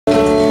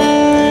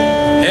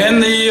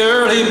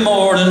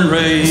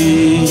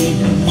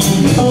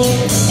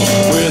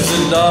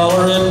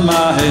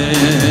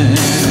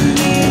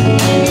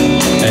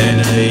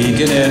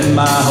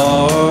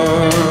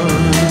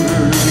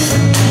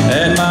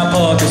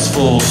pocket's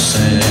full of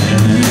sand.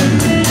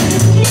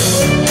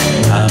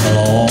 I'm a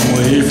long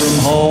way from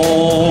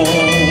home,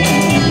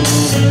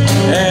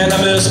 and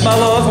I miss my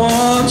loved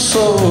ones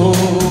so.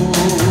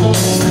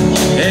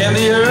 In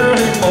the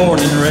early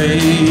morning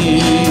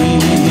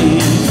rain,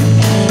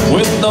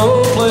 with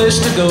no place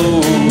to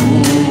go,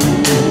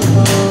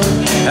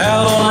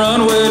 out on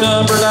runway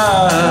number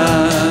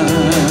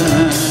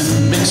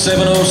 9, big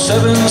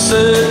 707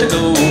 said to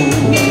go.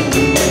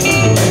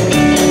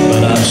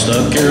 But I'm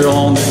stuck here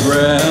on the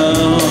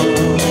ground,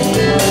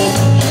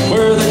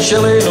 where the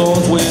chilly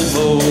north wind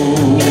blows.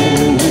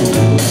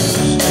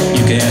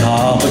 You can't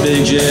hop a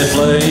big jet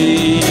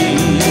plane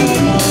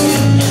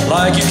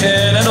like you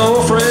can an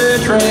old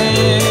freight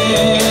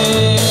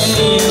train.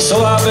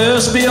 So I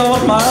best be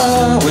on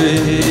my way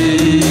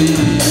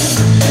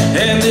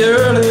in the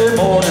early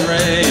morning rain.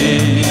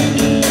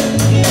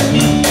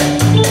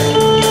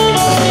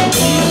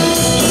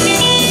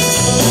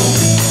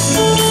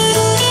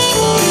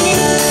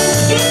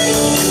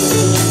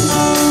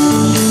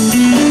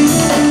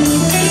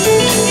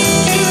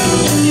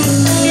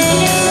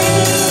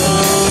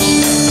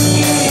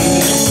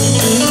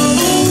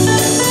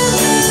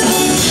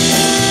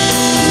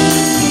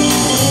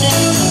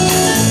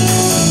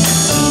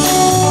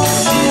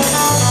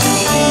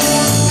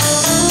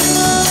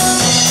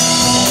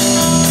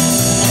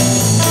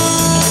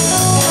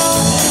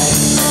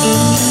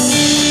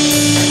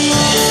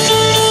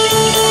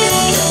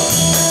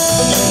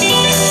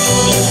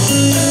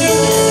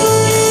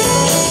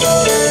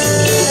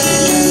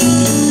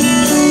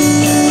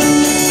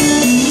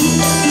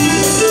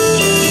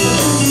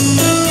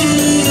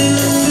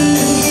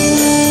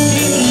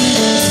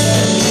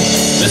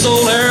 This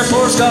old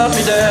airport's got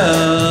me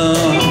down.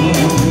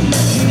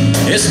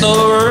 It's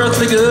no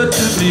earthly good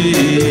to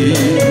me,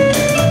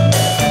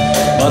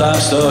 but I'm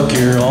stuck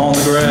here on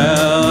the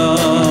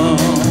ground,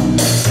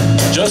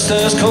 just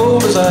as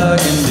cold as I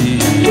can be.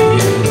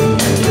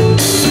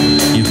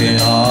 You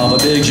can't hop a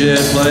big jet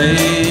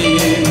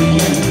plane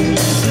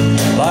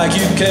like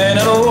you can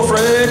an old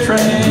freight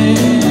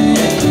train.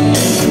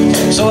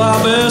 So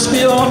I best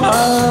be on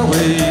my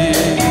way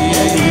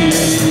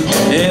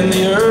in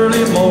the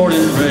early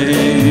morning rain.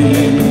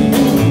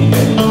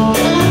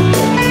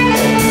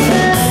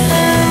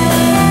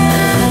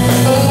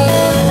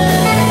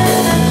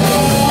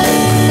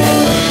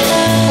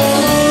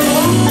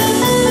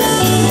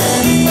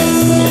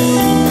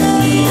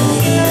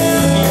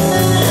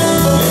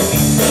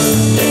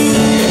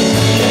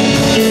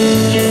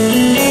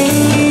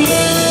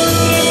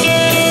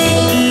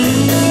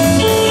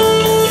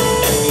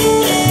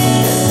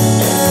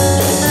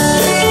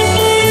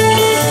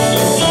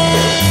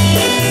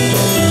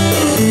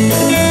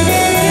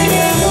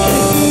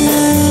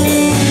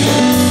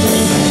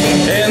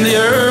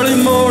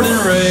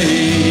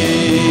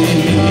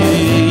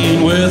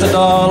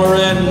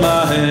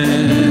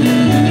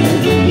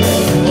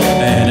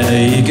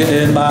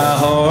 In my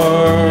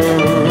heart,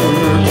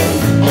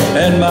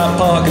 and my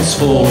pockets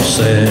full of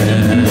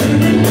sand.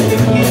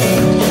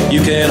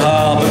 You can't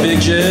hop a big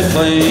jet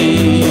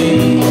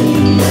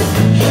plane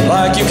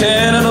like you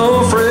can an old